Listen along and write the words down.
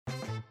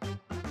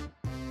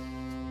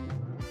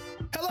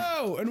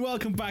Hello and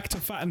welcome back to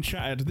Fat and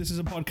Chatted. This is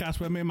a podcast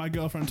where me and my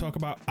girlfriend talk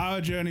about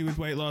our journey with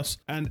weight loss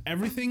and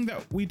everything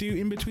that we do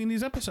in between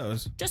these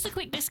episodes. Just a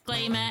quick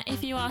disclaimer,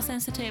 if you are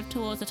sensitive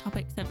towards the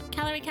topics of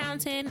calorie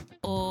counting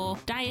or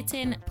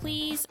dieting,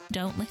 please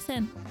don't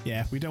listen.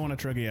 Yeah, we don't want to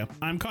trigger you.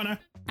 I'm Connor.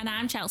 And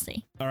I'm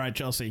Chelsea. All right,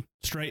 Chelsea,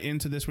 straight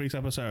into this week's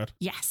episode.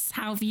 Yes,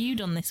 how have you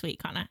done this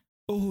week, Connor?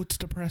 Oh, it's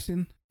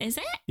depressing. Is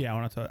it? Yeah, I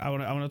want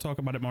to talk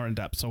about it more in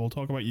depth, so we'll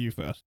talk about you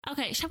first.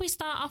 Okay, shall we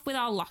start off with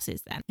our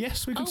losses then?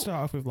 Yes, we can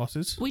start off with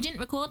losses. We didn't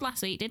record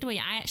last week, did we?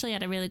 I actually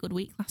had a really good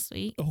week last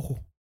week. Oh,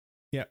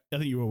 yeah, I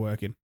think you were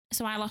working.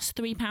 So I lost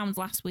 3 pounds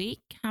last week.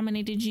 How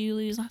many did you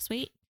lose last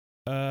week?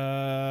 2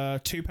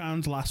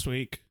 pounds last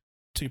week,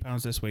 2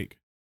 pounds this week.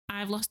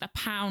 I've lost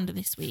 £1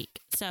 this week.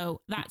 So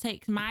that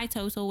takes my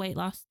total weight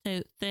loss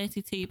to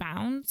 32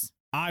 pounds.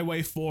 I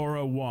weigh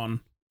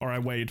 401, or I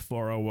weighed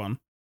 401.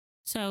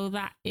 So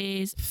that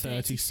is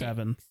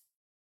 37.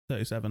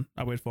 37.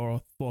 I weighed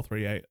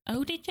 438.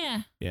 Oh, did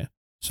you? Yeah.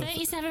 So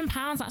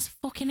 £37, that's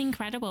fucking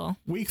incredible.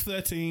 Week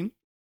 13.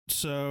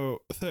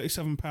 So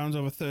 37 pounds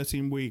over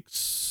 13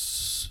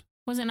 weeks.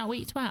 Was it not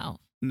week 12?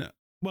 No.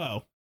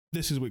 Well,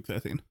 this is week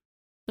 13.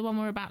 The one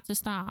we're about to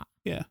start?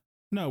 Yeah.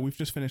 No, we've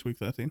just finished week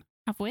 13.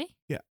 Have we?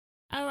 Yeah.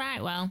 All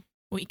right, well,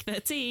 week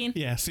 13.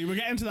 Yeah, see, we're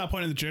getting to that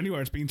point in the journey where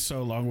it's been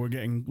so long, we're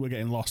getting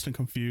lost and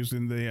confused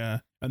in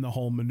the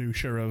whole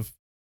minutiae of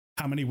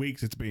how many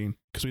weeks it's been,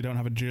 because we don't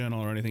have a journal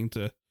or anything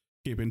to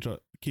keep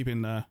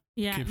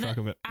track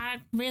of it.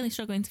 I'm really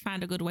struggling to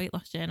find a good weight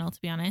loss journal,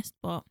 to be honest,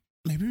 but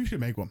maybe we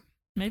should make one.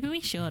 Maybe we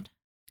should.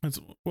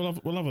 We'll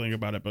have a think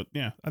about it, but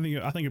yeah, I think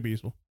it'd be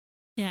useful.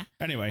 Yeah.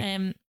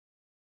 Anyway.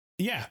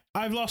 Yeah,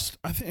 I've lost,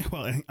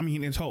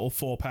 in total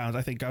 4 pounds.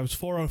 I think I was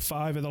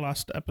 405 in the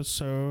last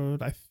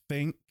episode, I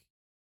think.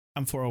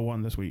 I'm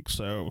 401 this week,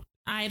 so.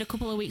 I had a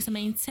couple of weeks of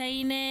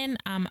maintaining.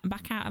 I'm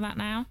back out of that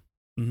now.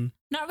 Mm-hmm.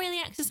 Not really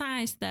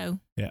exercised, though.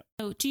 Yeah.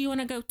 So do you want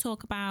to go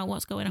talk about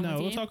what's going on with you?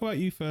 No, we'll talk about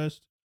you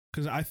first,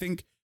 because I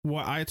think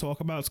what I talk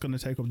about is going to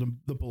take up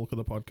the bulk of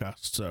the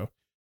podcast. So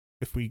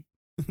if we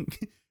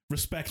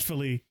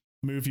respectfully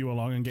move you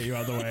along and get you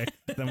out of the way,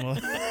 then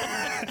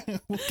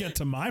we'll get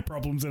to my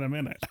problems in a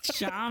minute.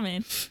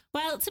 Charming.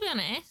 Well, to be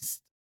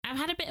honest, I've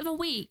had a bit of a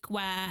week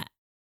where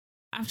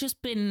I've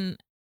just been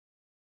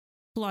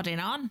plodding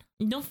on.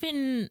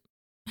 Nothing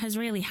has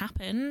really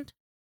happened.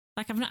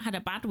 Like, I've not had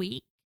a bad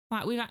week.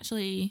 Like, we've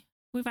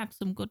had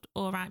some good,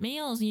 all right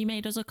meals. You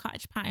made us a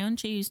cottage pie on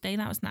Tuesday.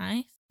 That was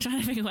nice. I'm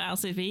trying to think what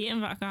else we've eaten,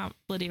 but I can't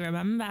bloody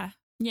remember.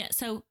 Yeah,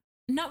 so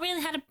not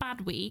really had a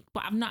bad week,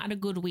 but I've not had a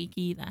good week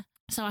either.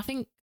 So I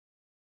think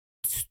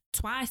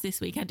twice this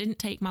week I didn't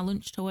take my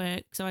lunch to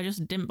work, so I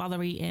just didn't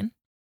bother eating.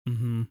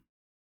 Mm-hmm.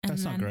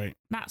 That's not great.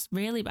 That's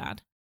really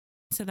bad.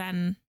 So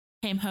then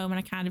came home and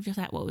I kind of just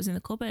ate what was in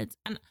the cupboards.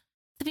 And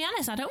to be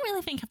honest, I don't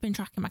really think I've been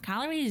tracking my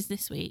calories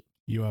this week.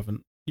 You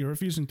haven't. You're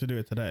refusing to do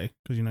it today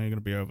because you know you're going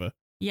to be over.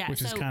 Yeah,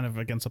 which is kind of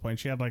against the point.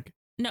 She had like.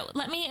 No,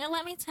 let me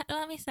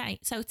say.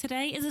 So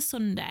today is a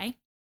Sunday.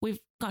 We've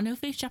got no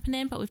food shopping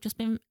in, but we've just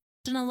done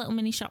a little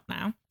mini shop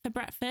now. For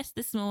breakfast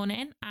this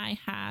morning, I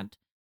had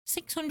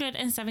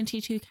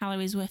 672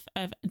 calories worth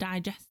of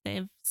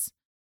digestives.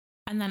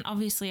 And then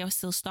obviously I was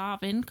still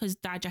starving because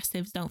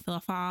digestives don't fill a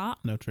fart.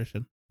 No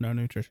nutrition. No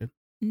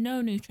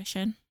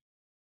nutrition.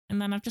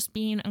 And then I've just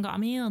been and got a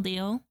meal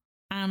deal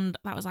and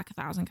that was like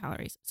 1,000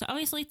 calories. So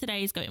obviously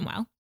today is going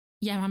well.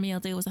 Yeah, my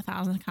meal deal was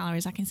 1,000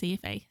 calories. I can see your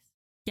face.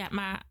 Yeah,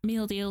 my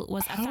meal deal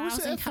was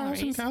 1,000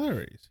 calories. 1,000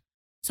 calories?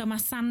 So my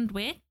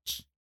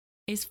sandwich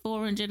is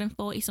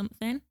 440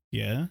 something.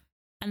 Yeah.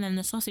 And then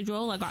the sausage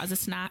roll I got as a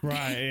snack.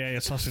 Right, yeah,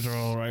 sausage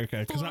roll, right,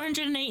 okay.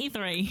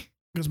 483.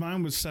 Because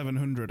mine was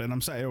 700 and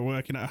I'm sat here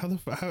working out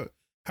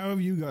how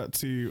have you got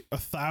to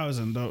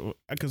 1,000?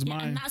 Because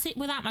mine... And that's it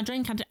without my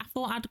drink. I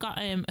thought I'd got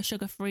a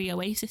sugar-free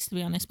Oasis, to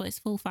be honest, but it's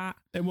full fat.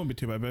 It won't be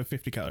too bad, but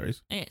 50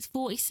 calories. It's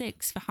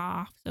 46 for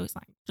half, so it's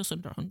like just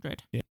under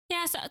 100.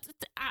 Yeah, so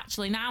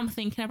actually, now I'm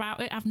thinking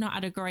about it, I've not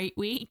had a great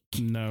week.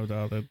 No,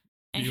 darling,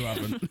 you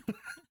haven't.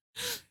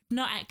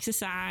 Not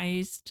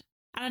exercised.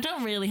 And I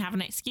don't really have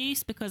an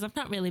excuse because I've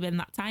not really been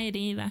that tired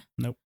either.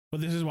 Nope.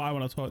 But this is why I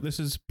want to talk. This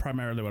is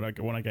primarily what I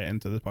want to get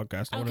into the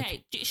podcast.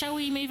 Okay, shall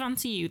we move on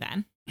to you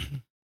then?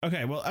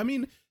 Okay, well, I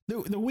mean,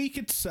 the week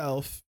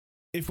itself,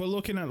 if we're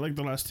looking at like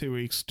the last 2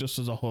 weeks just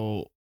as a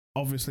whole,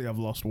 obviously I've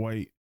lost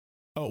weight.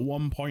 At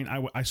one point, I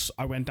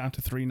went down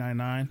to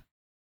 399.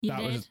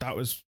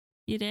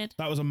 You did.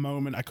 That was a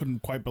moment I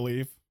couldn't quite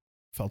believe.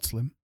 Felt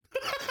slim.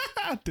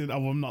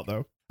 I'm not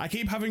though. I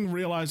keep having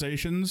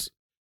realizations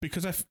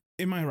because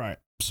am I right?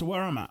 So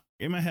where I'm at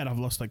in my head, I've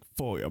lost like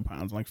 40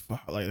 pounds. Like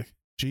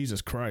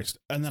Jesus Christ!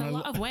 And then it's a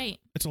lot of weight.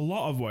 It's a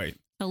lot of weight.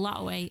 A lot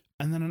of weight.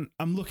 And then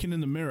I'm looking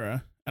in the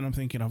mirror and I'm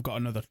thinking I've got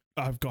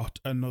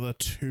another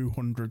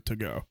 200 to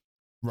go.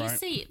 Right. You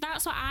see,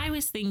 that's what I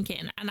was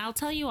thinking. And I'll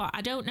tell you what,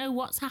 I don't know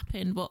what's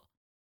happened, but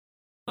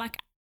like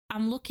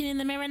I'm looking in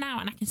the mirror now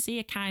and I can see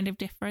a kind of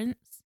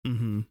difference.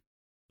 Mm-hmm.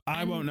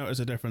 I won't notice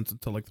a difference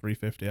until like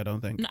 350, I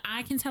don't think. No,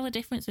 I can tell a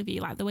difference with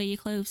you, like the way your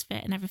clothes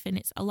fit and everything.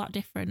 It's a lot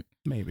different.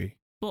 Maybe.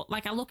 But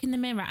like I look in the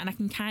mirror and I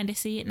can kind of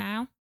see it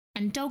now.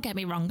 And don't get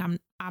me wrong,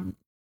 I'm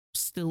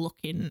still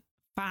looking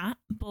fat,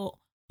 but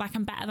like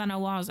I'm better than I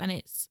was, and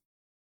it's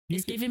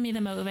giving me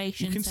the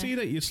motivation. You can see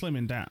that you're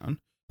slimming down.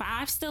 But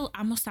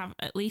I must have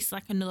at least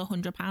like another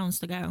 100 pounds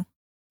to go,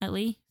 at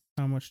least.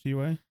 How much do you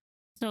weigh?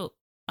 So,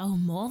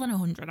 more than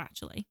 100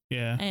 actually.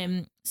 Yeah.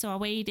 So I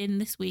weighed in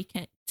this week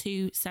at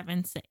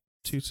 276.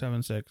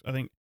 276, I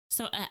think.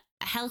 So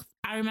health,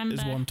 I remember. Is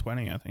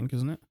 120, I think,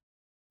 isn't it?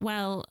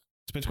 Well,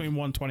 it's between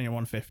 120 and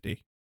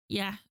 150.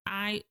 Yeah,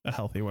 a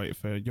healthy weight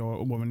for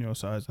a woman your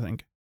size, I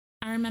think.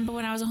 I remember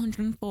when I was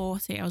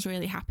 140, I was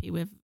really happy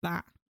with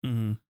that.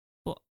 Mm-hmm.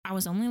 But I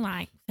was only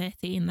like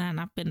 13 then.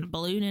 I've been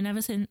ballooning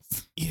ever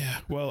since. Yeah,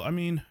 well, I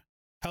mean,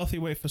 healthy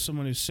weight for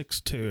someone who's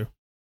 6'2"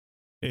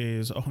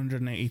 is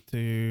 180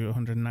 to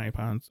 190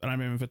 pounds, and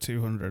I'm aiming for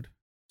 200.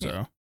 So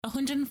yeah.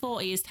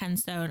 140 is 10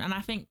 stone, and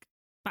I think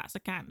that's a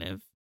kind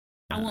of...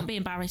 I won't be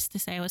embarrassed to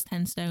say I was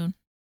 10 stone.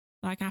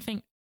 Like, I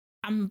think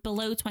I'm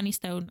below 20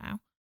 stone now.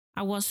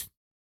 I was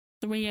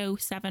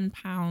 307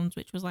 pounds,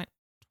 which was like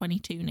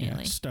 22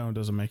 nearly. Yeah, stone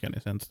doesn't make any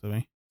sense to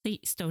me. The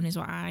stone is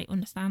what I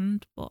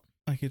understand, but...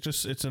 Like, it's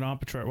just an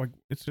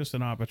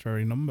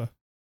arbitrary number.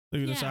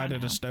 Who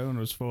decided a stone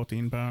was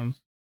 14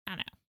 pounds? I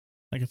know.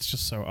 Like, it's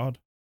just so odd.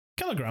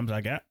 Kilograms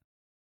I get,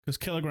 because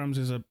kilograms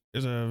is a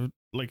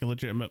like a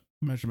legitimate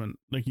measurement.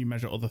 Like, you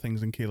measure other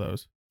things in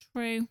kilos.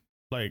 True.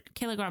 Like,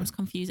 kilograms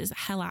confuses the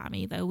hell out of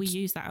me though. We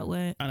use that at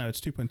work. I know, it's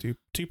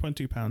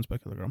 2.2 pounds per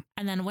kilogram.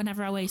 And then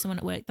whenever I weigh someone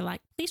at work, they're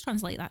like, please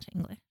translate that to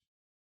English.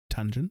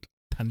 Tangentant.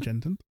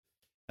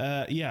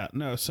 Yeah,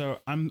 no, so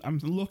I'm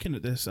looking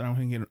at this and I'm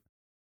thinking,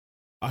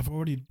 I've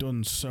already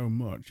done so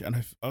much and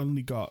I've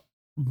only got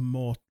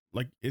more.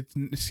 Like, it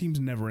seems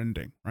never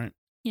ending, right?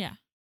 Yeah.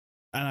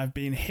 And I've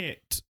been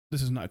hit.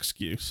 This is not an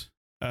excuse,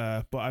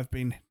 but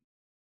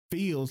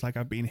feels like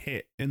I've been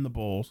hit in the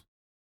balls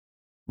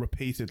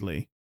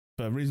repeatedly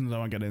for reasons I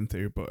won't get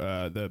into.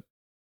 But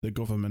the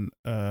government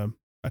are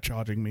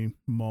charging me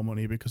more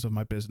money because of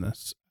my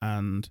business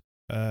and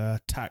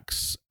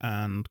tax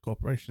and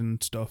corporation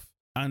stuff,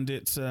 and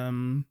it's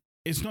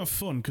not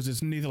fun because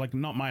it's neither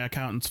not my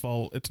accountant's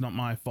fault. It's not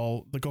my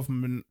fault. The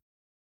government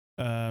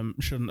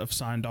shouldn't have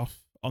signed off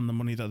on the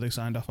money that they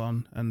signed off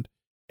on, and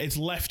it's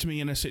left me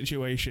in a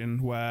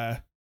situation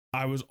where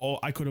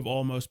I could have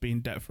almost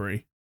been debt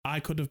free. I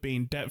could have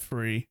been debt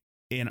free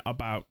in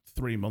about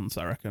 3 months,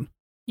 I reckon.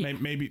 Yeah.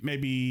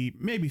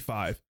 Maybe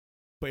 5,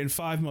 but in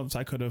 5 months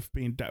I could have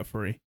been debt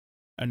free,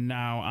 and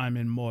now I'm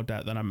in more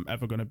debt than I'm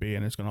ever going to be,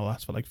 and it's going to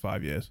last for like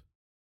 5 years,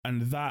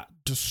 and that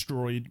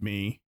destroyed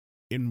me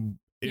in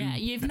yeah,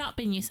 you've not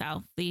been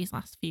yourself these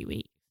last few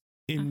weeks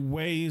in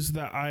ways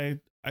that I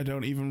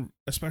don't even,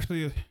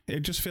 especially,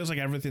 it just feels like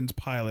everything's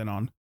piling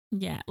on.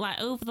 Yeah,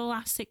 like over the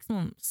last 6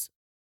 months,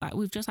 like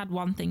we've just had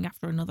one thing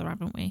after another,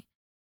 haven't we?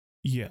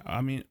 Yeah,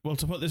 I mean, well,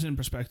 to put this in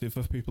perspective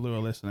for people who are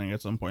listening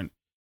at some point,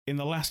 in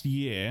the last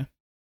year,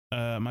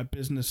 my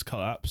business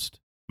collapsed,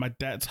 my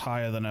debt's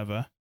higher than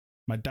ever,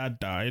 my dad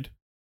died.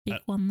 Big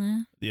one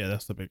there. Yeah,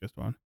 that's the biggest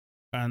one.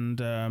 And,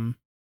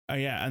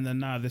 yeah, and then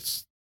now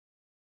this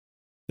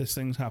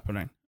thing's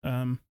happening.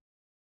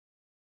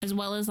 As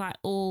well as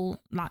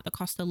all the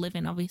cost of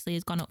living obviously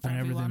has gone up for and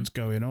everyone. Everything's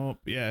going up.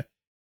 Yeah,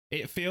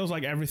 it feels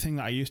like everything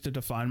that I used to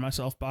define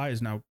myself by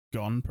is now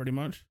gone pretty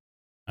much.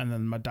 And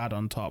then my dad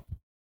on top.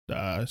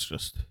 It's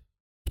just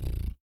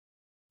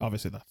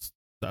obviously that's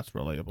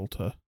relatable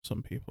to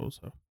some people.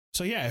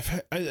 So yeah,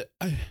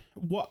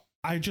 what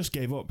I just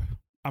gave up.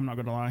 I'm not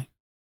gonna lie.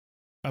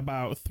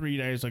 About 3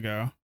 days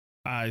ago,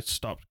 I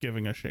stopped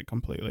giving a shit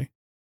completely.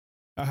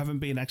 I haven't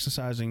been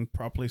exercising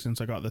properly since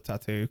I got the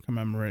tattoo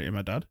commemorating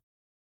my dad.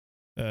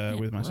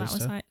 With my sister.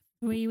 That was like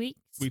 3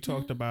 weeks. We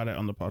talked about it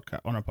on the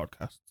podcast, on our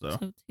podcast.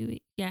 So 2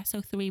 weeks. Yeah,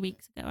 so 3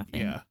 weeks ago, I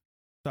think. Yeah.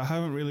 So I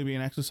haven't really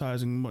been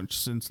exercising much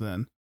since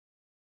then.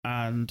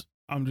 And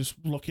I'm just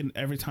looking,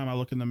 every time I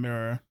look in the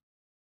mirror,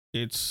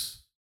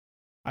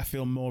 I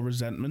feel more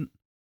resentment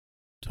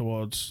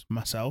towards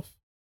myself.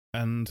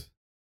 And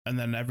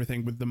then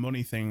everything with the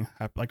money thing,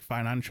 like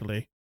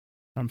financially,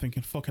 I'm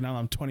thinking, fucking hell,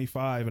 I'm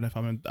 25, and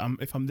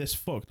if I'm this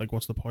fucked, like,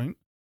 what's the point?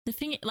 The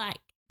thing,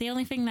 the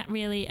only thing that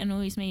really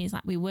annoys me is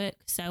we work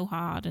so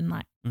hard and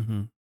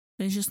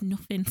there's just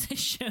nothing to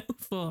show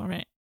for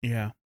it.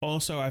 Yeah.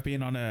 Also, I've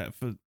been on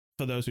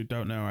for those who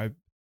don't know,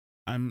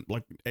 I'm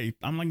like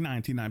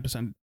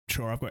 99%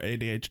 sure I've got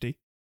ADHD.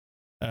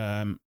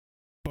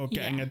 But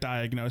getting a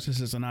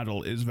diagnosis as an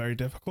adult is very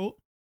difficult.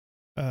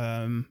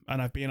 And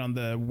I've been on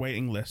the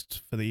waiting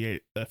list for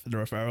the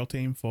referral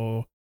team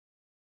for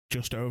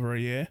just over a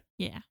year.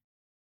 Yeah.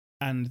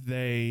 And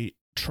they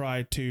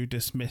tried to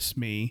discharge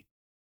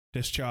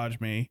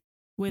me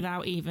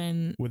without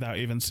even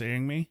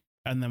seeing me.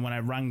 And then when I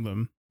rang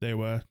them, they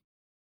were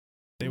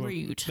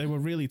rude. They were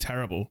really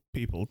terrible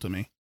people to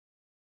me.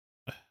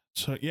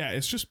 So yeah,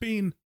 it's just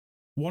been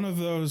one of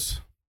those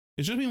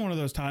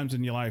times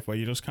in your life where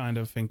you just kind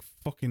of think,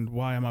 fucking,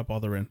 why am I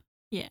bothering?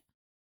 Yeah.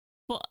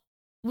 But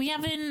we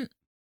haven't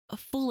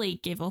fully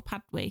give up,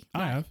 had we?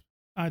 I have.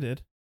 I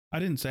did. I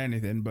didn't say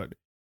anything, but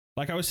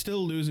Like, I was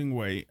still losing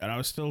weight and I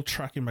was still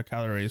tracking my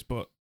calories,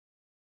 but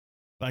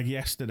like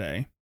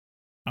yesterday,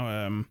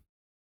 I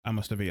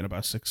must have eaten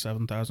about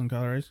 7,000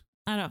 calories.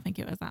 I don't think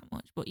it was that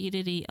much, but you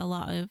did eat a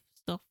lot of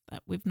stuff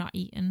that we've not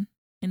eaten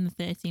in the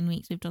 13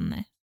 weeks we've done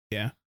this.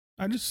 Yeah.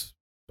 I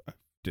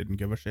didn't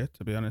give a shit,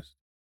 to be honest.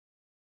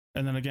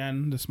 And then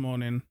again, this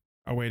morning,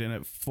 I weighed in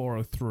at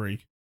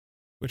 403,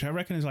 which I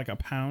reckon is like a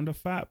pound of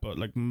fat, but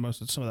like some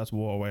of that's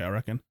water weight, I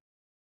reckon.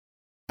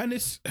 And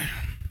it's...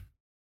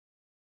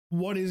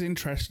 What is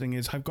interesting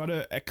is I've got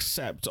to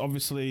accept,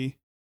 obviously,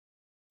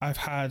 I've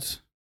had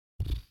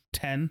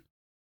 10,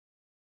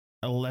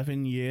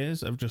 11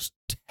 years of just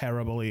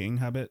terrible eating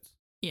habits.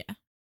 Yeah.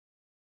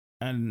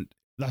 And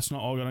that's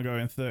not all going to go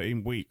in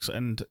 13 weeks.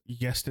 And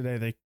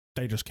yesterday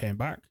they just came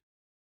back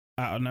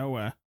out of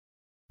nowhere.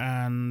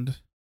 And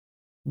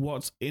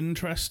what's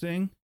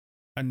interesting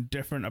and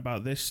different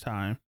about this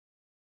time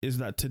is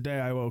that today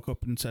I woke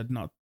up and said,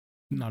 not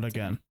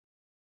again.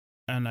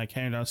 And I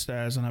came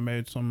downstairs and I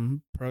made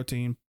some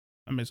protein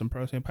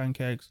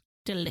pancakes.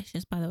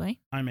 Delicious, by the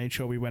way. I made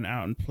sure we went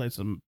out and played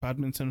some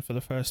badminton for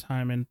the first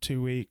time in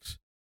 2 weeks.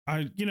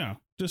 I'm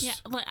not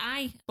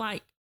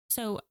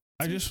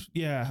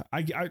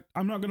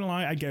gonna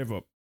lie, I gave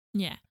up.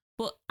 Yeah,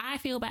 but I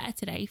feel better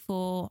today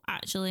for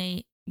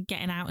actually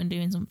getting out and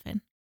doing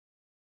something.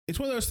 It's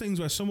one of those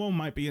things where someone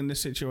might be in this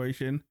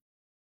situation,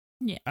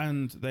 yeah,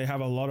 and they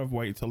have a lot of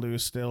weight to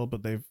lose still,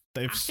 but they've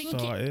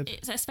started.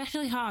 It's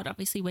especially hard,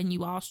 obviously, when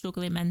you are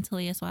struggling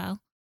mentally as well.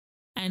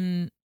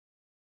 And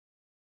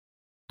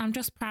I'm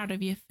just proud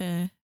of you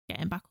for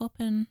getting back up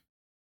and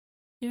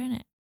doing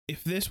it.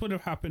 If this would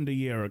have happened a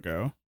year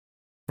ago,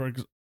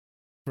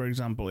 for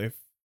example, if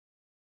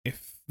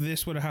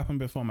this would have happened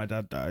before my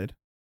dad died,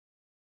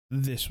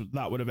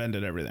 that would have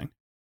ended everything.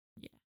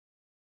 Yeah,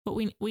 but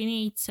we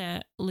need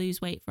to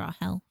lose weight for our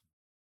health.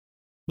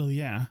 Well,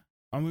 yeah.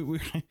 I mean,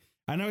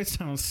 I know it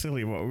sounds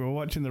silly, but we were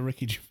watching the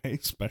Ricky Gervais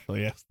special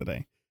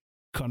yesterday,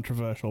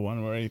 controversial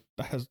one where he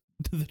has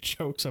the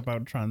jokes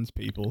about trans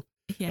people.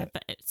 Yeah,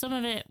 but some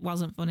of it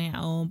wasn't funny at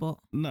all. But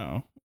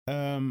no,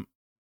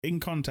 in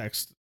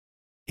context,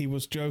 he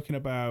was joking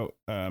about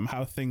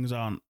how things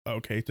aren't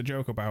okay to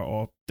joke about,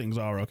 or things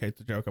are okay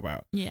to joke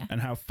about. Yeah, and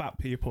how fat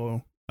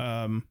people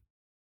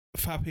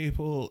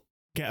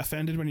get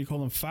offended when you call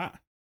them fat,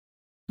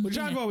 which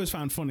I've always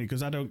found funny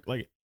because I don't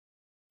like.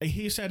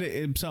 He said it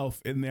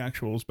himself in the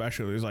actual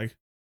special. He's like,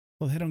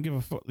 well, they don't give a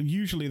fuck.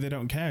 Usually they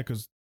don't care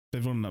because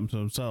they've done them to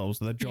themselves.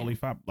 They're jolly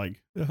fat,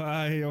 like,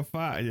 oh, you're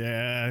fat,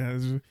 yeah.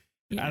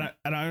 And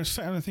I was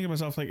sitting there thinking to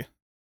myself, like,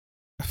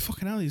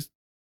 fucking hell,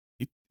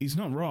 he's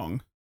not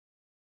wrong.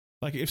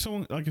 Like, if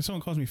someone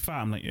calls me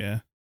fat, I'm like,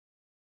 yeah.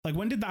 Like,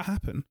 when did that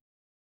happen?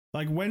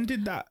 Like, when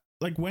did that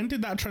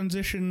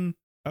transition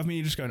of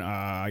me just going,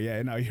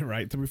 yeah, no, you're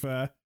right, to be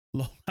fair,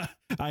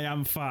 I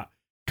am fat.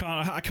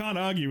 I can't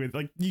argue with,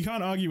 like, you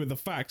can't argue with the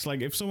facts.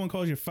 Like, if someone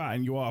calls you fat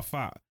and you are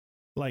fat,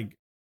 like,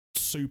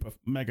 super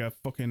mega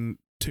fucking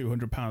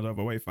 200 pounds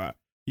overweight fat,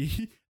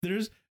 you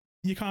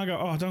can't go,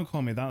 oh, don't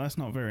call me that, that's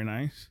not very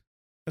nice.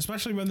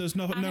 Especially when there's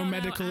no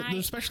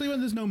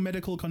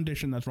medical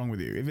condition that's wrong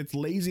with you. If it's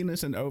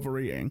laziness and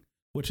overeating,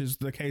 which is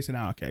the case in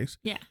our case.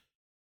 Yeah.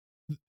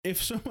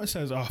 If someone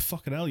says, oh,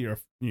 fucking hell, you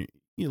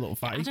little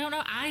fatty. I don't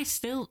know. I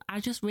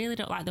just really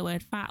don't like the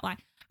word fat. Like,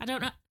 I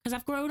don't know, because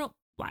I've grown up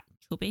like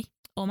chubby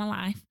all my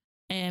life.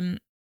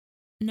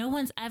 No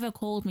one's ever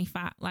called me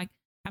fat. Like,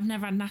 I've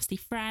never had nasty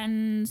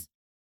friends.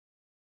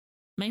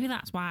 Maybe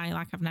that's why,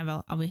 like, I've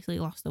never obviously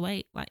lost the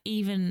weight. Like,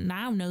 even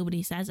now,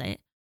 nobody says it.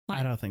 Like,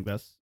 I don't think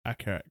that's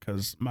accurate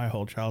because my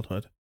whole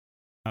childhood,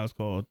 I was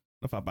called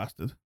a fat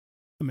bastard.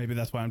 And maybe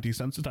that's why I'm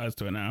desensitized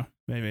to it now.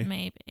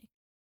 Maybe.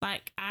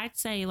 Like, I'd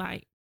say,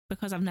 like,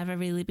 because I've never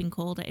really been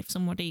called it, if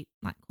somebody,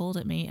 like, called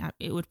at me,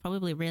 it would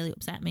probably really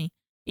upset me.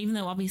 Even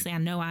though, obviously, I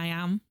know I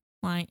am.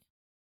 Like,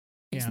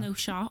 it's no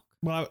shock.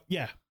 Well,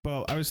 yeah.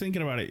 Well, I was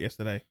thinking about it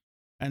yesterday.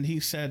 And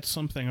he said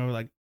something, I was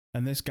like,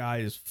 and this guy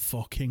is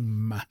fucking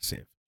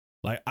massive.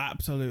 Like,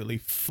 absolutely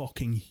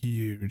fucking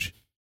huge.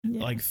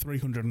 Yeah. Like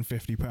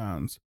 350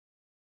 pounds.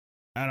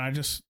 And I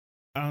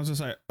was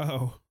just like,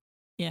 oh.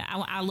 Yeah,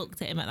 I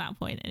looked at him at that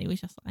point and he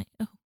was just like,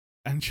 oh.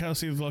 And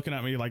Chelsea was looking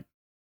at me like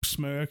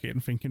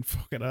smirking, thinking,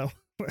 fucking hell.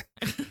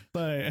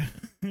 Like,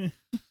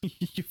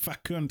 you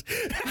fat cunt.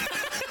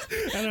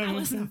 And I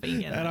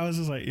was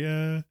just like,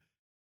 yeah.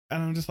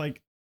 And I'm just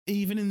like,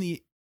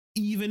 even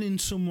in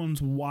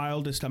someone's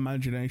wildest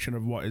imagination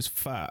of what is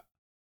fat,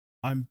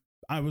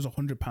 I was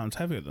 100 pounds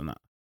heavier than that.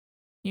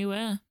 You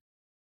were.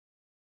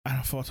 And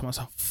I thought to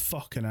myself,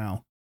 fucking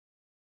hell.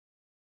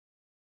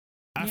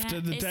 After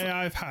the day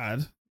I've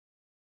had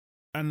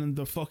and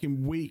the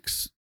fucking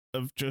weeks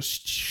of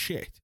just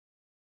shit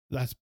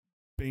that's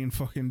been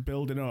fucking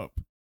building up,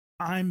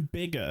 I'm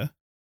bigger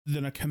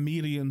than a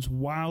comedian's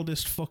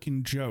wildest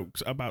fucking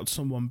jokes about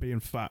someone being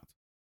fat.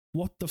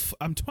 What the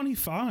I'm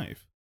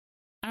 25.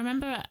 I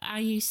remember I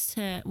used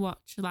to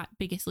watch like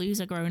Biggest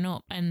Loser growing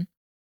up, and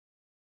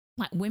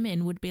like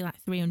women would be like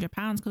 300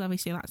 pounds because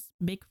obviously that's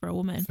big for a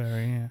woman.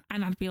 Very, yeah.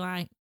 And I'd be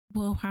like,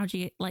 well, how'd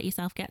you let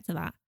yourself get to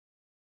that?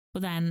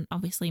 But then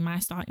obviously my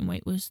starting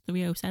weight was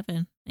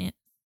 307. It's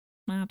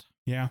mad.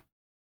 Yeah.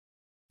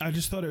 I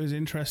just thought it was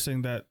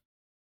interesting that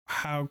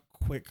how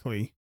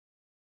quickly,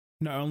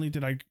 not only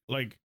did I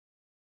like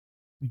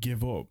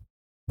give up,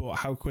 but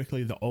how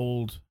quickly the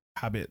old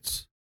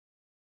habits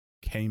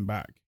came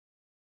back.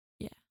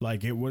 Yeah.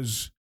 Like there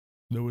was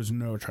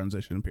no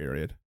transition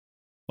period.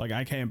 Like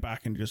I came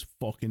back and just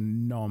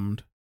fucking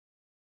numbed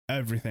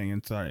everything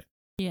inside.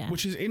 Yeah.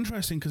 Which is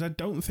interesting because I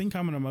don't think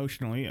I'm an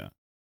emotional eater.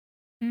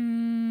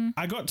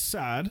 I got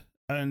sad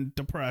and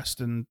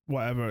depressed and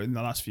whatever in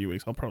the last few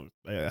weeks.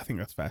 I think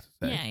that's fair to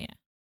say.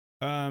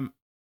 Yeah, yeah.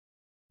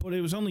 But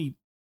it was only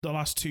the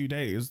last 2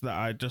 days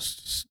that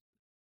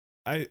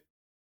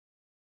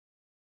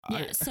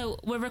So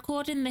we're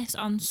recording this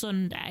on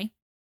Sunday.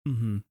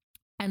 Mm-hmm.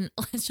 And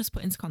let's just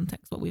put into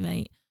context what we've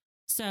ate.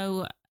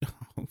 So,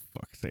 oh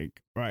fuck's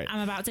sake! Right,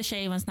 I'm about to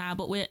shave us now,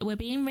 but we're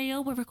being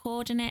real. We're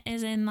recording it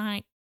as in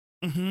like.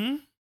 Mm-hmm.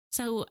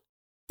 So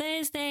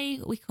Thursday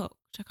we cooked.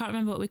 I can't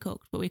remember what we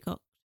cooked, but we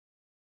cooked.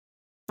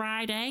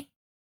 Friday,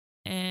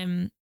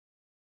 lunch.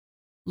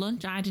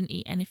 I didn't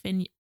eat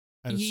anything.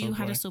 You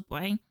had a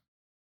Subway.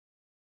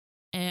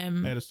 I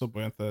had a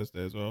Subway on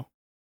Thursday as well.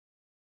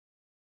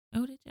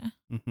 Oh, did you?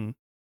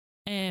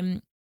 Mm-hmm.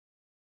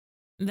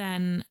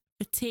 Then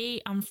for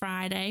tea on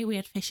Friday we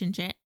had fish and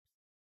chips.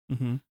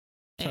 Mm-hmm.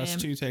 So that's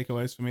 2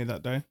 takeaways for me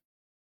that day.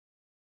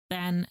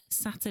 Then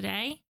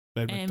Saturday,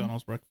 we had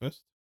McDonald's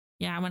breakfast.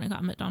 Yeah, I went and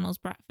got a McDonald's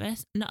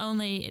breakfast. Not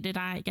only did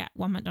I get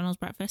 1 McDonald's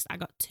breakfast, I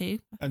got 2.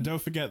 And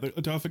don't forget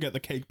the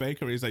cake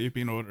bakeries that you've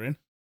been ordering.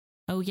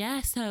 Oh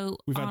yeah, so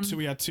we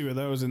had 2 of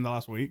those in the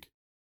last week.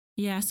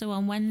 Yeah, so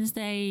on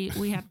Wednesday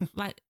we had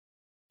like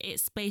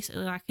it's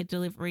basically like a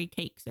delivery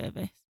cake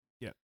service.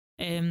 Yeah.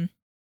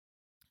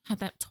 Had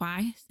that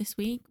twice this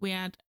week. We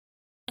had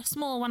a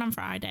small one on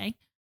Friday.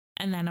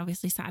 And then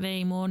obviously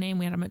Saturday morning,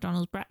 we had a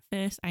McDonald's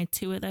breakfast. I had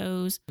 2 of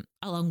those,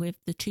 along with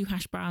the 2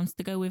 hash browns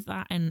to go with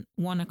that and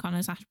 1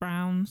 O'Connor's hash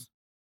browns.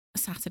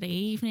 Saturday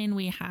evening,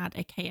 we had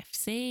a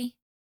KFC.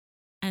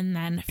 And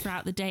then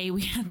throughout the day,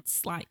 we had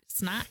like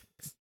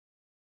snacks.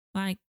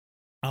 Like,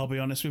 I'll be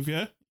honest with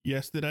you.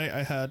 Yesterday,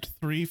 I had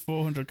 3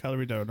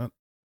 400-calorie donuts,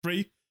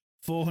 3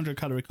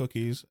 400-calorie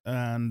cookies,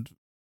 and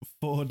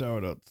 4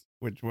 donuts,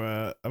 which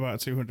were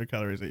about 200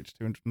 calories each,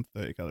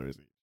 230 calories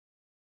each.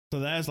 So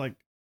there's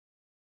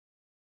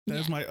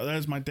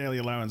my daily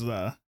allowance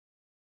there.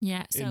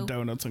 Yeah, so in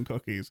donuts and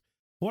cookies.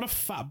 What a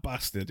fat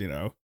bastard, you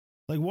know?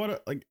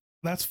 Like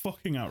that's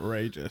fucking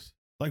outrageous.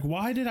 Like,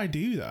 why did I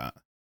do that?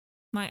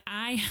 Like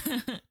I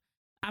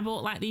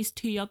bought like these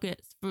 2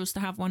 yogurts for us to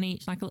have one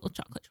each, like a little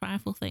chocolate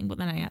trifle thing, but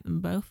then I ate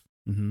them both.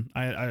 Mm-hmm.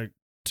 I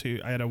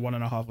had a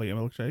 1.5 liter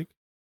milkshake.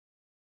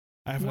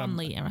 1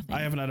 liter, I think.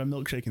 I haven't had a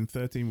milkshake in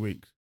 13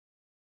 weeks.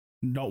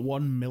 Not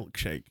one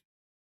milkshake.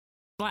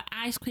 Like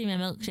ice cream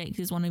and milkshakes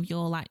is one of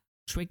your like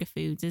trigger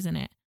foods, isn't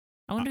it?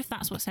 I wonder if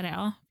that's what set it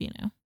off, you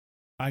know.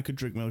 I could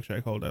drink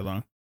milkshake all day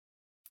long.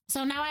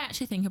 So now I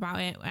actually think about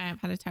it,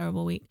 I've had a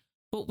terrible week.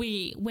 But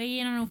we weigh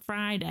in on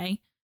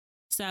Friday,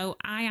 so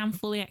I am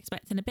fully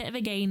expecting a bit of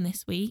a gain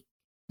this week,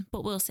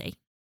 but we'll see.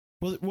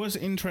 Well, what's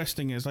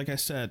interesting is, like I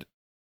said,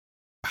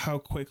 how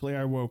quickly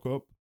I woke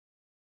up.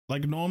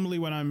 Like normally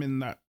when I'm in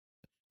that,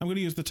 I'm going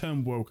to use the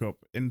term woke up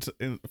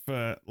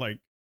for like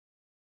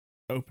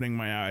opening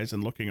my eyes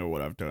and looking at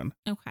what I've done.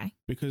 Okay.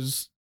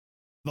 Because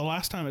the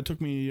last time it took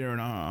me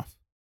 1.5 years.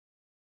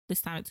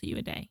 This time it took you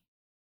a day.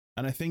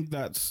 And I think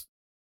that's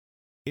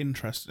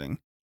interesting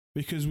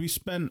because we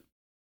spent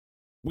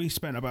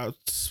about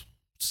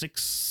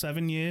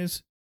 6-7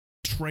 years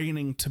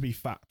training to be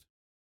fat.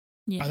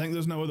 Yeah. I think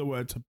there's no other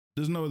way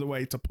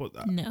to put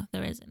that. No,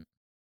 there isn't.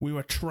 We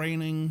were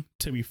training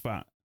to be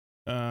fat.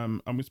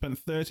 And we spent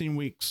 13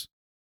 weeks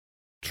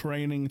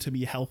training to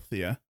be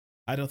healthier.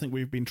 I don't think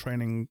we've been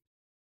training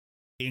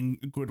in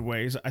good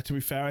ways. To be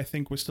fair, I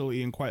think we're still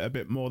eating quite a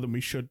bit more than we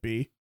should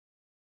be.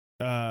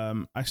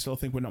 I still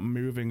think we're not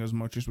moving as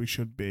much as we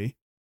should be.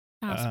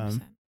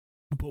 1,000%.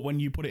 But when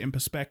you put it in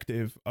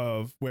perspective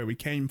of where we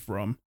came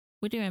from,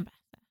 we're doing better.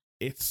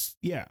 It's,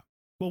 yeah.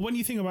 Well, when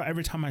you think about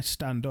every time I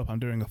stand up, I'm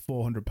doing a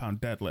 400-pound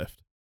deadlift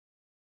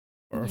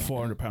or a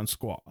 400-pound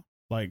squat.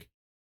 Like,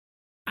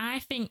 I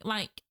think,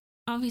 like,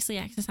 obviously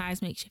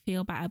exercise makes you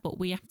feel better, but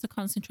we have to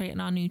concentrate on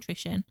our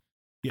nutrition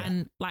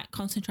and, like,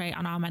 concentrate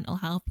on our mental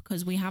health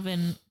because we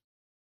haven't,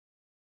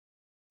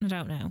 I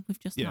don't know, we've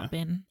just not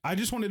been. I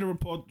just wanted to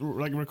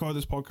record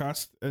this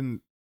podcast and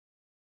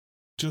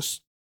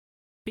just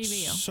be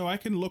real. So I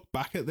can look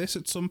back at this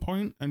at some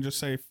point and just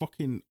say,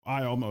 fucking,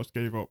 I almost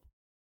gave up.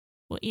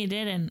 Well, you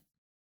didn't.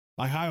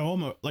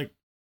 Like,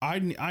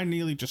 I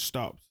nearly just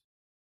stopped.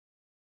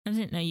 I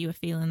didn't know you were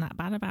feeling that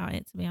bad about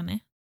it, to be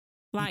honest.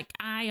 Like,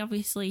 I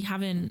obviously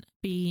haven't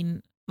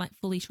been, like,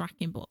 fully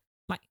tracking, but,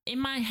 like, in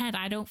my head,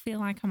 I don't feel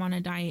like I'm on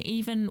a diet,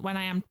 even when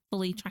I am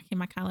fully tracking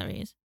my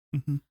calories.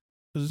 Mm-hmm.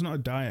 Because it's not a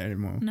diet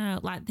anymore. No,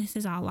 like, this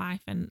is our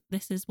life, and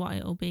this is what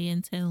it'll be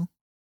until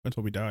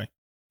we die.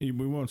 We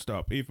won't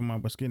stop, even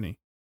when we're skinny.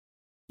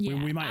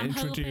 Yeah, we might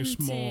introduce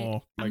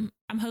more.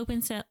 I'm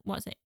hoping to,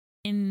 what's it?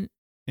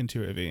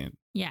 Intuitive eating.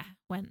 Yeah,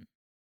 when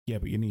Yeah,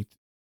 but you need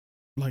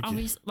like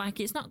obviously, like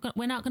it's not.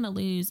 We're not going to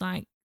lose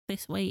like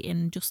this weight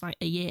in just like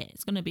a year.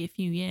 It's going to be a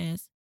few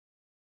years.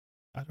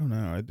 I don't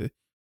know. It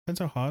depends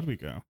how hard we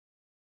go.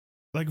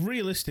 Like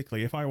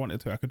realistically, if I wanted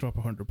to, I could drop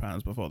 100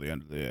 pounds before the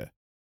end of the year.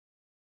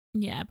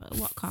 Yeah, but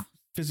what cost?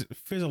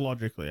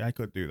 Physiologically, I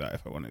could do that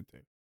if I wanted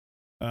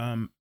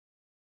to.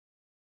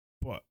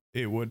 But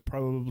it would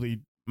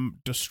probably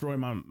destroy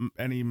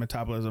any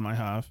metabolism I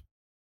have,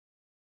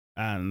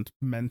 and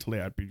mentally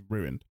I'd be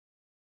ruined.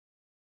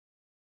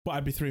 But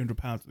I'd be 300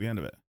 pounds at the end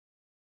of it.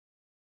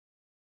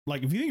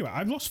 Like if you think about it,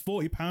 I've lost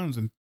 40 pounds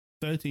in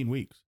 13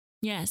 weeks.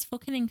 Yeah, it's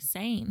fucking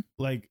insane.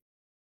 Like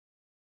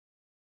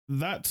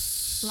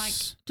that's like.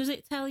 Does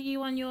it tell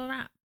you on your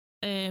app?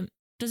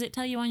 Does it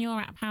tell you on your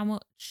app how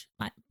much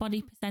like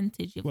body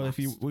percentage you've lost?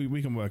 If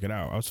we can work it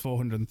out. I was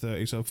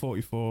 430, so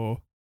 44.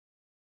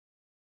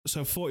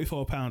 So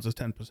 44 pounds is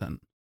 10%.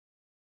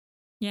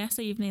 Yeah,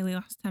 so you've nearly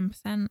lost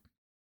 10%.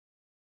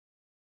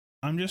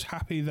 I'm just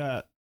happy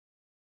that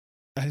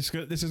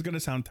this is going to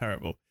sound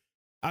terrible.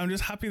 I'm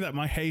just happy that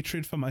my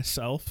hatred for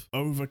myself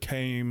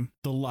overcame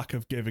the lack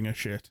of giving a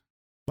shit.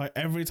 Like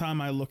every time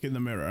I look in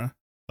the mirror,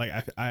 like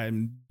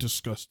I'm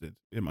disgusted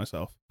in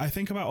myself. I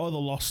think about all the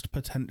lost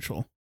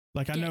potential.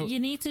 Like I know you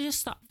need to just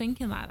stop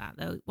thinking like that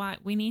though. Like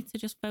we need to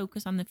just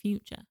focus on the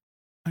future.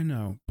 I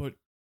know, but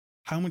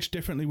how much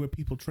differently would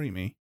people treat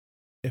me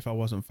if I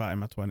wasn't fat in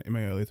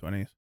my early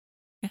 20s?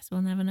 Guess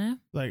we'll never know.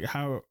 Like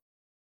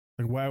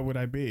where would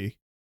I be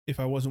if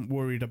I wasn't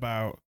worried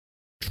about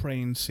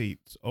train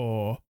seats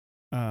or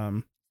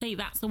See,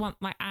 that's the one.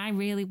 Like I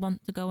really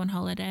want to go on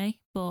holiday,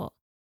 but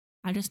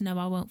I just know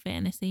I won't fit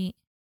in a seat.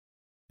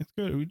 It's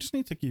good. We just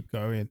need to keep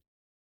going.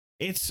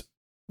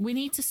 We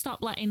need to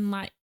stop letting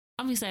like.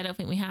 Obviously, I don't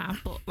think we have,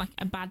 but like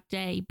a bad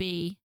day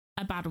be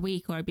a bad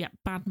week or a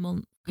bad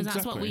month because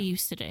that's what we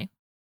used to do.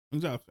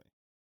 Exactly.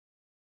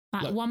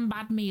 Like one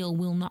bad meal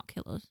will not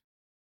kill us.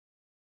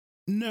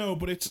 No,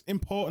 but it's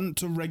important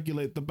to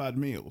regulate the bad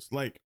meals.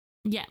 Like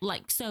yeah,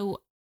 like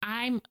so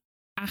I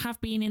have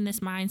been in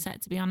this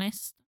mindset to be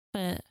honest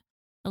for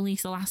at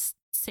least the last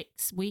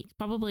 6 weeks,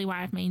 probably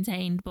why I've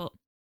maintained. But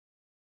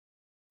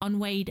on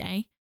weigh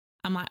day,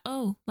 I'm like,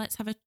 oh, let's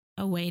have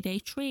a weigh day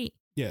treat.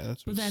 Yeah,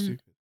 that's what's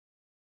stupid.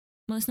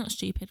 Well, it's not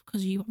stupid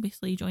because you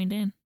obviously joined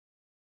in.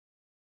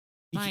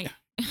 Like,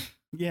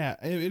 yeah,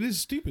 it is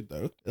stupid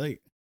though.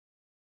 Like,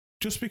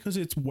 just because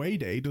it's weigh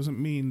day doesn't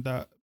mean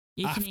that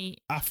you can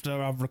eat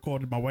after I've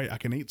recorded my weight, I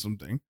can eat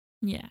something.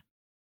 Yeah,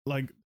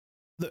 like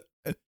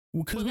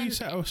because we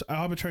set an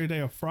arbitrary day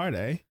of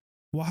Friday.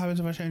 What happens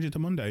if I change it to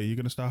Monday? Are you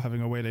going to start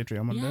having a weigh day treat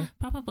on Monday? Yeah,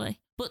 probably.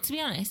 But to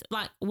be honest,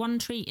 like one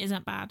treat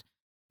isn't bad.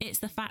 It's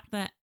the fact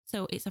that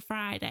so it's a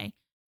Friday.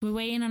 We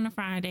weigh in on a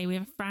Friday. We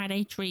have a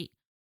Friday treat.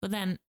 But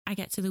then I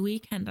get to the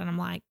weekend and I'm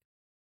like,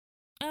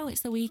 oh,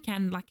 it's the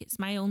weekend. Like, it's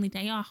my only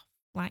day off.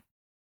 Like,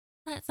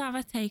 let's have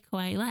a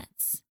takeaway.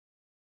 Let's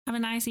have a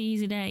nice,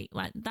 easy day.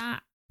 Like,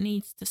 that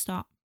needs to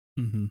stop.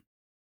 Mm-hmm.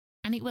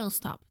 And it will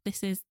stop.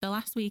 This is the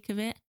last week of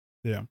it.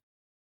 Yeah.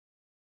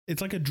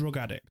 It's like a drug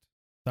addict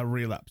that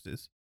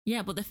relapses.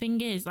 Yeah, but the thing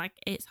is, like,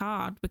 it's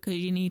hard because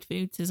you need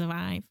food to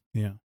survive.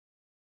 Yeah.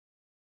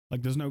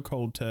 Like, there's no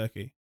cold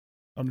turkey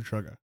on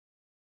sugar.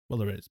 Well,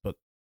 there is, but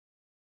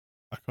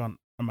I can't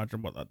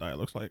imagine what that diet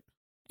looks like.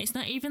 It's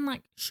not even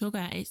like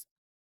sugar. It's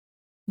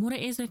what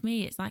it is with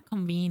me. It's like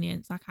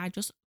convenience. Like I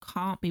just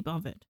can't be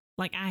bothered.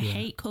 Like I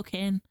hate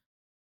cooking.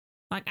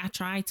 Like I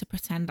try to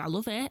pretend I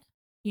love it,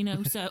 you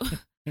know, so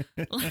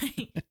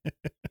like,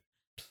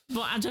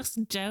 but I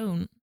just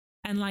don't.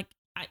 And like,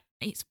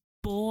 it's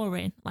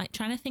boring. Like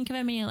trying to think of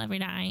a meal every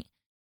night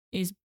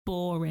is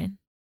boring.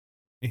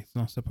 It's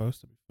not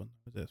supposed to be fun,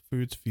 is it?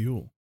 Food's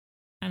fuel.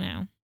 I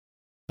know.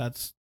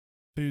 That's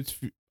food's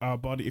our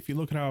body. If you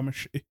look at our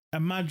machine,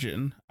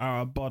 imagine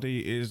our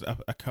body is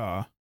a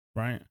car,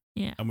 right?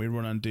 Yeah. And we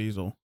run on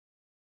diesel.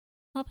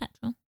 Or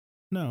petrol.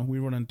 No, we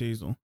run on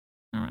diesel.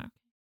 All right.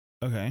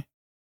 Okay.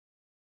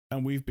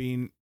 And we've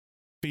been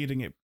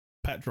feeding it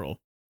petrol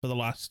for the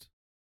last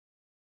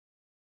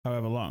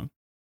however long.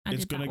 I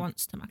did that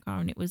once to my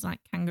car and it was like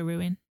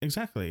kangarooing.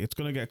 Exactly. It's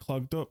going to get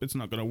clogged up. It's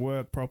not going to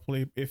work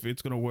properly if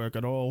it's going to work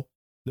at all.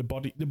 The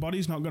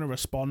body's not going to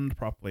respond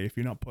properly if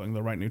you're not putting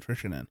the right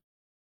nutrition in.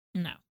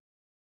 No.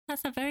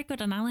 That's a very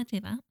good analogy,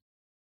 that.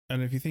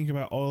 And if you think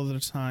about all the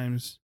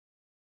times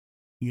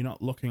you're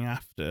not looking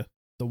after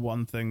the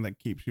one thing that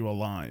keeps you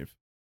alive,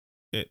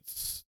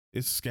 it's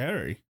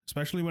scary,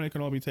 especially when it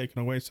can all be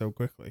taken away so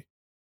quickly.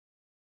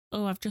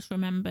 Oh, I've just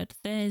remembered.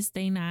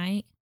 Thursday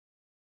night,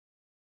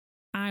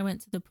 I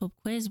went to the pub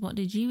quiz. What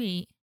did you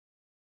eat?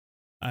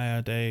 I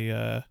had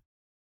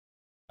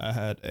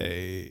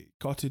a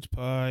cottage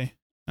pie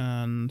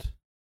and...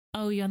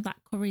 Oh, you had that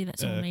curry that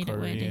someone made at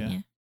work, didn't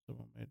you?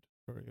 Someone made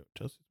curry at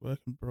Chelsea's work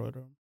and brought it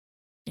home.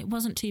 It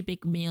wasn't 2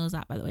 big meals,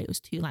 that, by the way. It was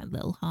 2 like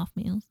little half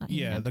meals.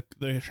 Yeah,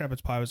 the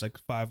shepherd's pie was like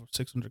 500 or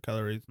 600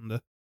 calories, and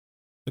the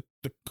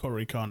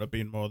curry can't have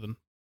been more than...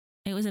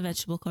 It was a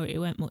vegetable curry. It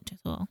weren't much at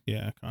all.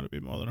 Yeah, it can't have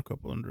been more than a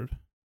couple hundred.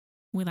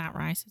 Without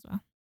rice as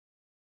well.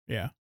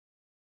 Yeah.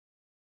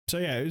 So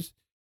yeah, it was,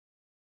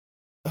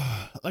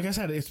 like I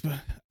said,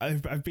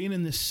 I've been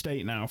in this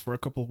state now for a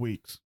couple of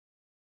weeks,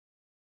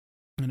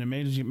 and it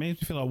made me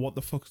feel like, what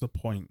the fuck's the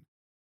point?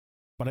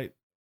 But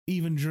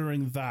even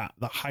during the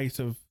height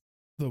of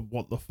the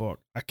what the fuck,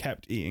 I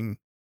kept eating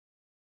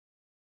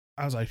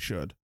as I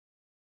should,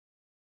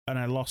 and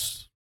I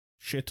lost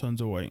shit tons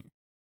of weight.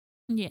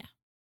 Yeah.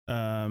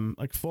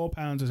 Like 4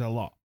 pounds is a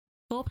lot.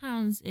 4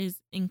 pounds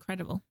is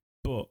incredible.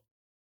 But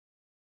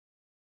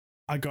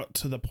I got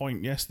to the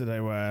point yesterday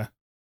where,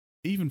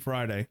 even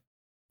Friday,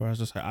 where I was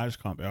just like, I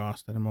just can't be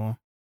arsed anymore.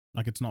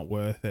 Like, it's not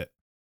worth it.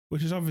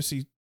 Which is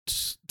obviously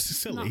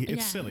silly.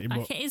 It's silly,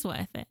 like, but it is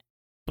worth it.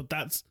 But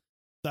that's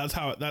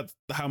how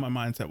my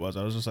mindset was.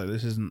 I was just like,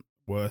 this isn't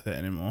worth it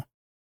anymore.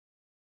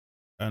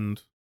 And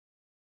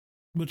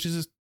which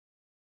is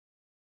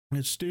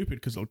it's stupid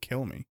because it'll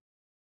kill me.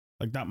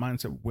 Like, that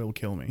mindset will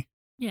kill me.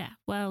 Yeah.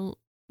 Well,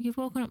 you've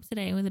woken up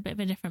today with a bit of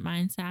a different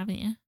mindset, haven't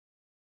you?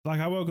 Like,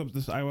 I woke up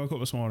this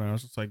morning. I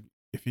was just like,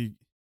 if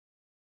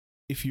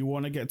you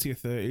want to get to your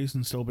 30s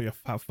and still be a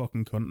fat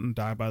fucking cunt and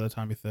die by the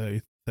time you're 30,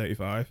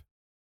 35,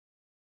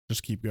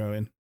 just keep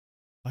going.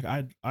 Like,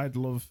 I'd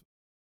love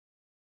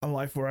a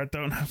life where I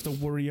don't have to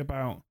worry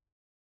about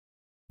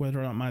whether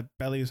or not my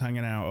belly is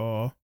hanging out,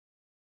 or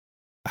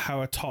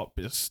how a top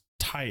is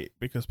tight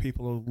because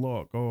people will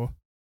look, or...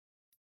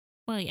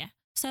 Well, yeah.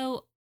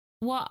 So,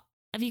 what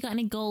have you got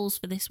any goals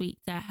for this week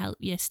to help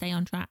you stay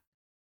on track?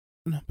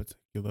 Not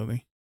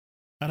particularly.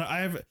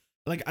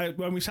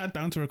 When we sat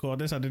down to record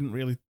this, I didn't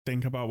really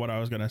think about what I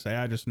was going to say.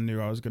 I just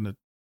knew I was going to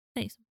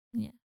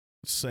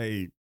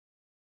say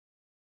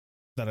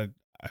that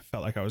I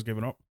felt like I was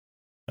giving up,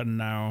 and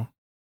now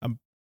I'm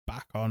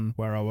back on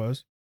where I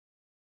was,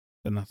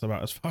 and that's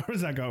about as far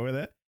as I got with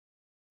it.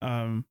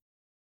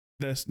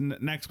 This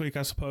next week,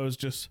 I suppose,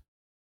 just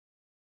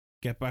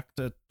get back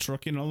to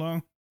trucking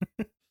along.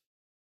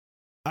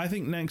 I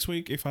think next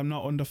week, if I'm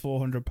not under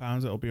 400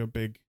 pounds, it'll be a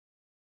big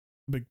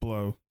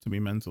blow to me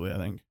mentally, I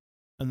think.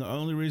 And the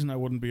only reason I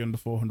wouldn't be under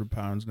 400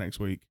 pounds next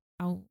week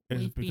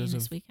is because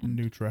of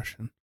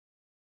nutrition.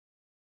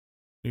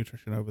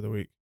 Nutrition over the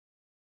week.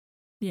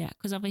 Yeah,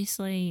 because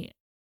obviously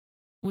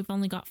we've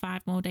only got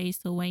 5 more days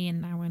to weigh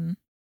in now, and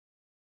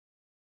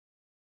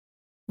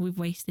we've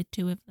wasted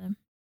 2 of them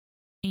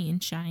eating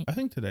shite. I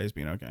think today's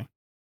been okay.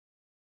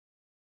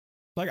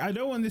 Like, I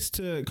don't want this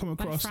to come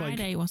across like...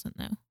 Friday wasn't,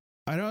 though.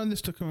 I don't want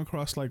this to come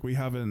across like we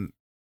haven't,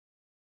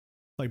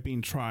 like,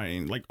 been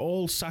trying. Like,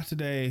 all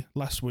Saturday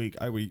last week,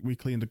 we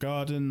cleaned the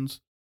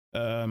gardens.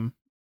 That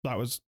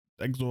was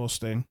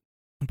exhausting.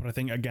 But I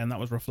think, again, that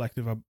was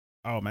reflective of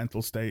our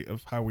mental state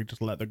of how we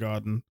just let the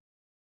garden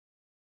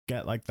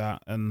get like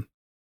that, and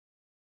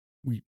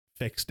we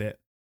fixed it.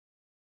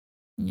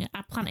 Yeah,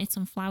 I planted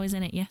some flowers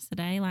in it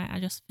yesterday. Like, I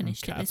just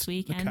finished it this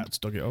weekend. The cats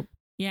dug it up.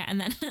 Yeah,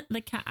 and then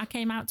I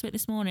came out to it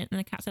this morning, and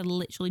the cats had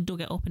literally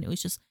dug it up, and it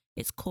was just,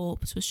 its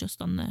corpse was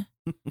just on the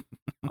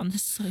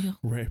soil.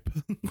 Rip.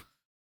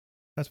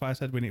 That's why I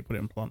said we need to put it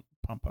in plant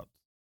pots.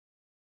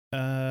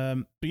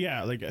 But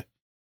yeah, like,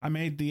 I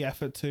made the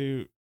effort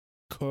to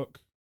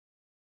cook.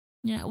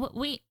 Yeah,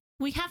 we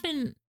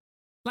haven't,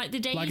 like, the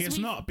days, like, it's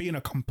not been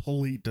a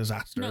complete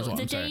disaster. No, is what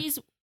the I'm days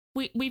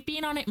saying. we've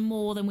been on it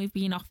more than we've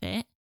been off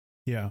it.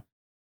 Yeah,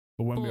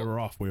 but when we were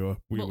off, we were.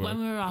 When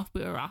we were off,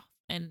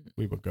 and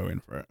we were going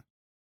for it.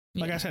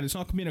 Like I said, it's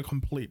not been a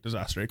complete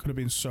disaster. It could have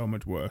been so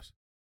much worse.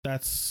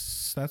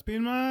 That's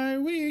been my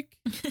week.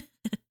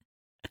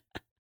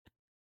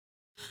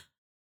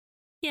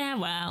 Yeah,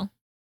 well,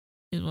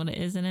 is what it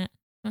is, isn't it?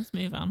 Let's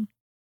move on.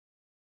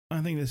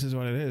 I think this is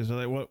what it is.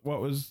 Like, what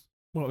was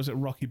it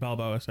Rocky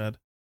Balboa said?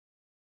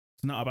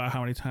 It's not about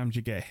how many times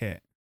you get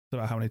hit. It's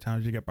about how many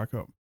times you get back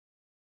up.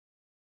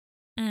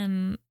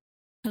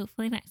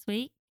 Hopefully next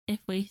week, if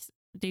we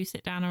do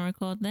sit down and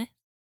record this.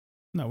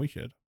 No, we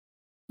should.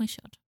 We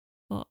should.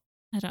 But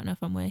I don't know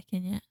if I'm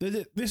working yet.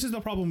 This is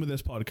the problem with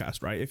this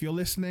podcast, right? If you're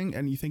listening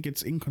and you think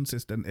it's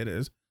inconsistent, it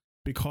is,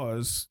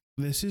 because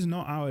this is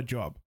not our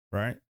job,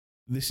 right?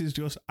 This is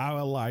just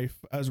our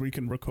life as we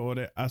can record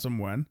it as and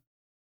when.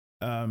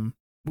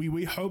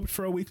 We hoped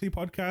for a weekly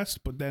podcast,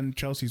 but then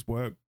Chelsea's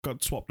work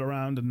got swapped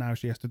around, and now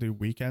she has to do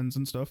weekends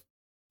and stuff.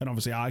 And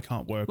obviously I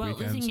can't work weekends.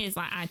 Well, the thing is,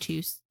 like, I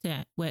choose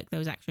to work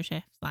those extra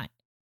shifts. Like,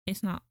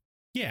 it's not...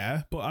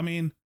 Yeah, but I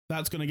mean,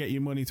 that's going to get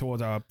you money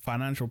towards our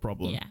financial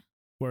problem. Yeah.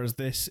 Whereas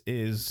this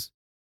is...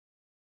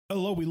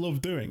 Although we love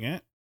doing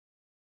it...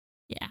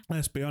 Yeah.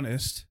 Let's be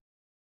honest,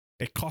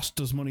 it cost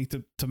us money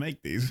to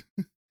make these.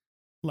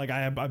 Like,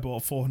 I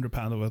bought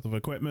 £400 worth of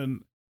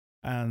equipment,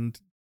 and,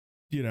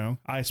 you know,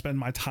 I spend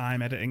my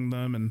time editing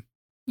them, and...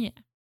 Yeah.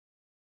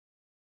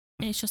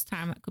 It's just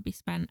time that could be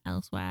spent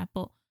elsewhere,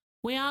 but...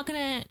 We are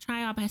going to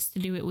try our best to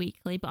do it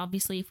weekly, but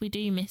obviously if we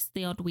do miss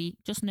the odd week,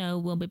 just know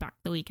we'll be back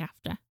the week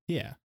after.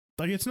 Yeah.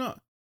 Like, it's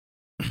not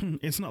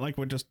like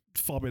we're just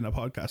fobbing a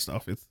podcast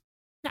off.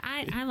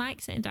 I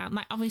like sitting down.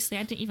 Like, obviously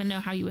I didn't even know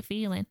how you were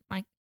feeling.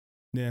 Like,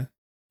 yeah.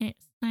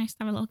 It's nice to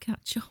have a little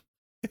catch up.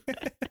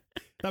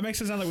 That makes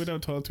it sound like we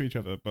don't talk to each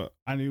other, but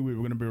I knew we were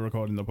going to be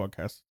recording the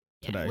podcast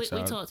today. We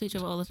talk to each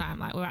other all the time.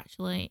 Like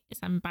it's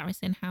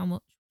embarrassing how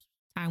much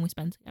time we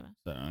spend together.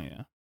 So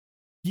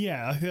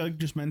yeah, I feel like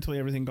just mentally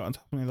everything got on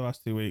top of me the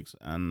last 2 weeks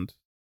and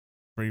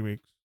 3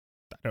 weeks.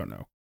 I don't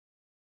know.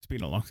 It's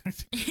been a long time.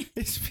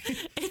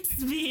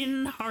 It's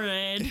been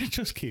horrid. It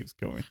just keeps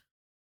going.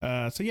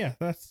 So yeah,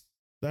 that's.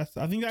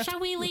 I think that's. Shall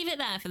we leave it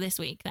there for this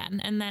week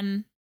then, and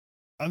then?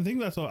 I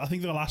think that's all. I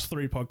think the last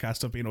 3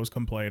 podcasts have been us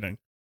complaining.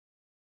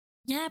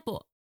 Yeah,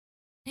 but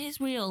it's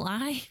real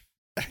life.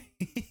 To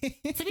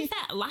be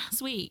fair,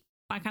 last week,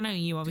 like I know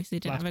you obviously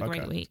didn't have a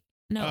great week.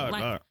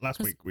 No, last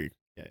week.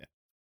 Yeah.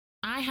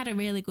 I had a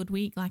really good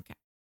week. Like,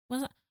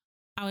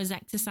 I was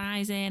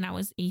exercising, I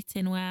was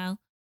eating well,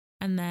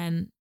 and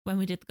then when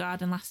we did the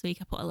garden last week,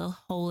 I put a little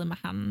hole in my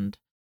hand,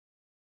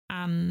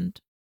 and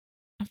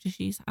I've just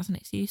used that as an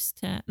excuse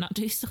to not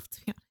do stuff.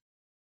 To be honest.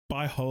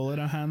 By hole in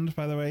her hand,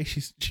 by the way,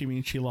 she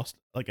means she lost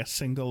like a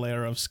single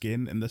layer of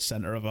skin in the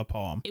center of her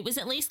palm. It was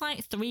at least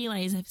like 3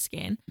 layers of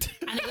skin,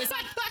 and it was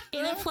like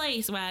in a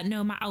place where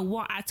no matter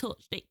what I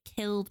touched, it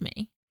killed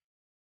me.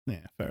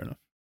 Yeah, fair enough.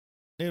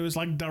 It was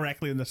like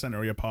directly in the center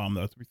of your palm,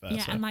 though. To be fair,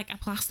 yeah, and like a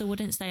plaster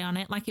wouldn't stay on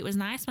it. Like it was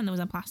nice when there was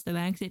a plaster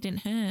there because it didn't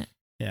hurt.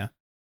 Yeah,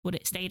 but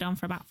it stayed on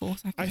for about 4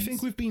 seconds. I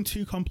think we've been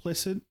too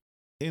complicit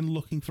in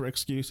looking for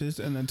excuses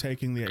and then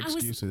taking the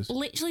excuses. I was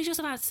literally just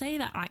about to say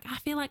that. Like, I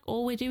feel like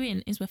all we're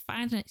doing is we're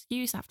finding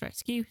excuse after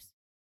excuse.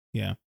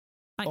 Yeah.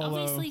 Like,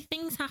 obviously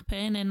things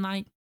happen and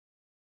like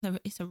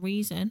it's a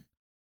reason,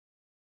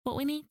 but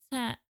we need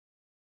to.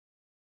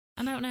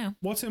 I don't know.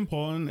 What's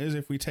important is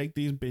if we take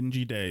these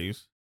bingey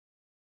days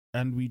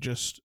and we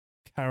just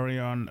carry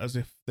on as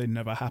if they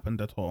never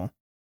happened at all.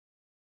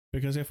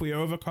 Because if we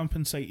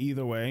overcompensate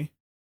either way,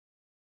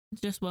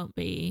 it just won't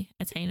be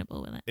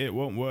attainable with it. It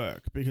won't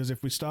work, because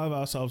if we starve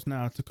ourselves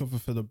now to cover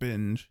for the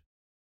binge,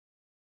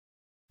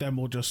 then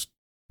we'll just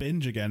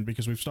binge again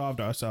because we've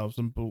starved ourselves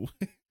and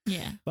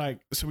yeah.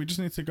 Like, so we just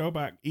need to go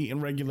back eating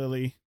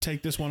regularly,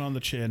 take this one on the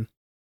chin,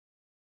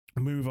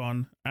 move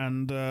on,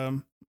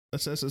 and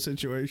assess the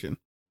situation.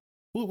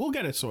 We'll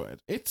get it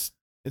sorted. It's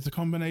a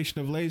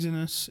combination of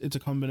laziness. It's a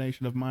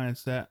combination of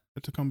mindset.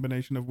 It's a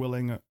combination of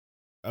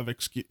of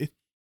excuse.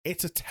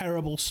 It's a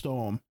terrible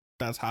storm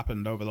that's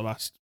happened over the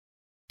last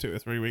 2 or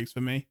 3 weeks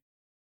for me,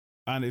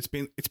 and it's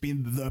been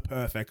the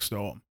perfect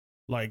storm.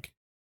 Like,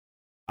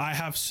 I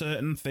have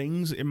certain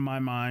things in my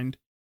mind,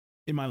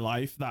 in my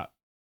life, that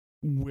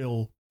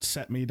will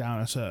set me down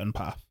a certain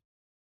path,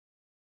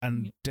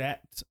 and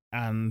debt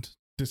and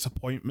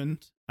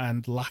disappointment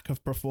and lack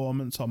of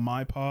performance on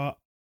my part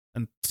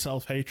and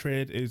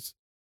self-hatred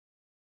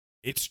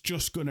it's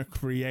just gonna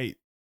create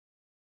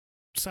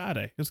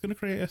Saturday. It's gonna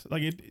create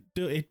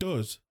it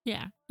does.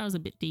 Yeah, that was a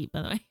bit deep,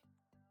 by the way.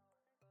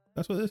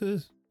 That's what this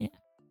is. Yeah.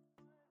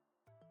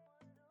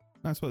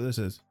 That's what this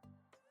is.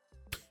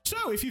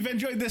 So, if you've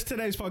enjoyed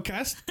today's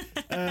podcast,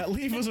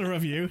 leave us a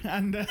review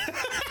and.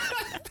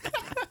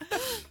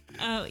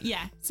 Oh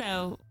yeah.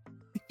 So.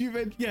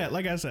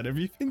 Like I said, if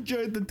you've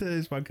enjoyed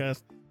today's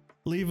podcast,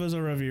 leave us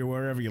a review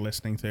wherever you're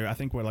listening to. I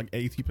think we're like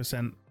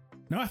 80%.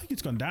 No, I think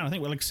it's gone down. I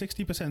think we're like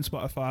 60%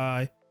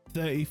 Spotify,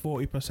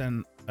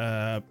 40%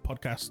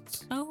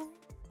 podcasts. Oh.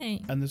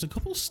 Hey. And there's a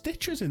couple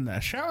Stitchers in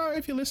there. Shout out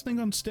if you're listening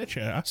on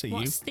Stitcher. I see you.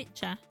 What's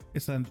Stitcher?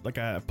 It's like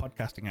a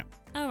podcasting app.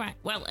 All right.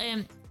 Well,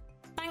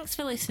 thanks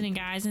for listening,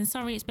 guys. And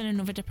sorry it's been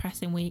another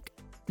depressing week.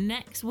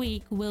 Next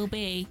week will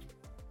be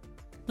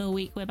the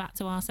week we're back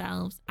to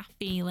ourselves. I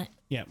feel it.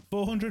 Yeah,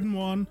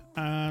 401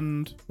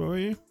 and what were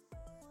you?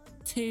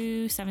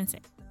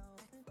 276.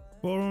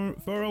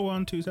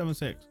 401,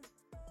 276.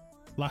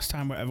 Last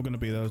time we're ever going to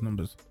be those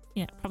numbers.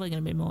 Yeah, probably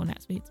going to be more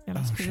next week, to be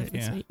honest, because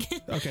this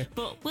week. Okay.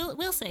 But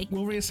we'll see.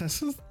 We'll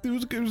reassess. It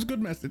was a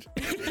good message.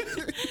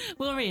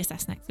 We'll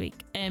reassess next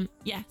week.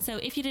 Yeah, so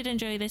if you did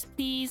enjoy this,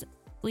 please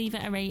leave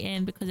it a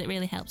rating because it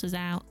really helps us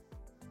out.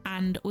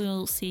 And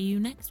we'll see you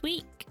next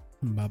week.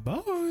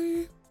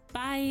 Bye-bye.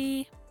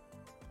 Bye.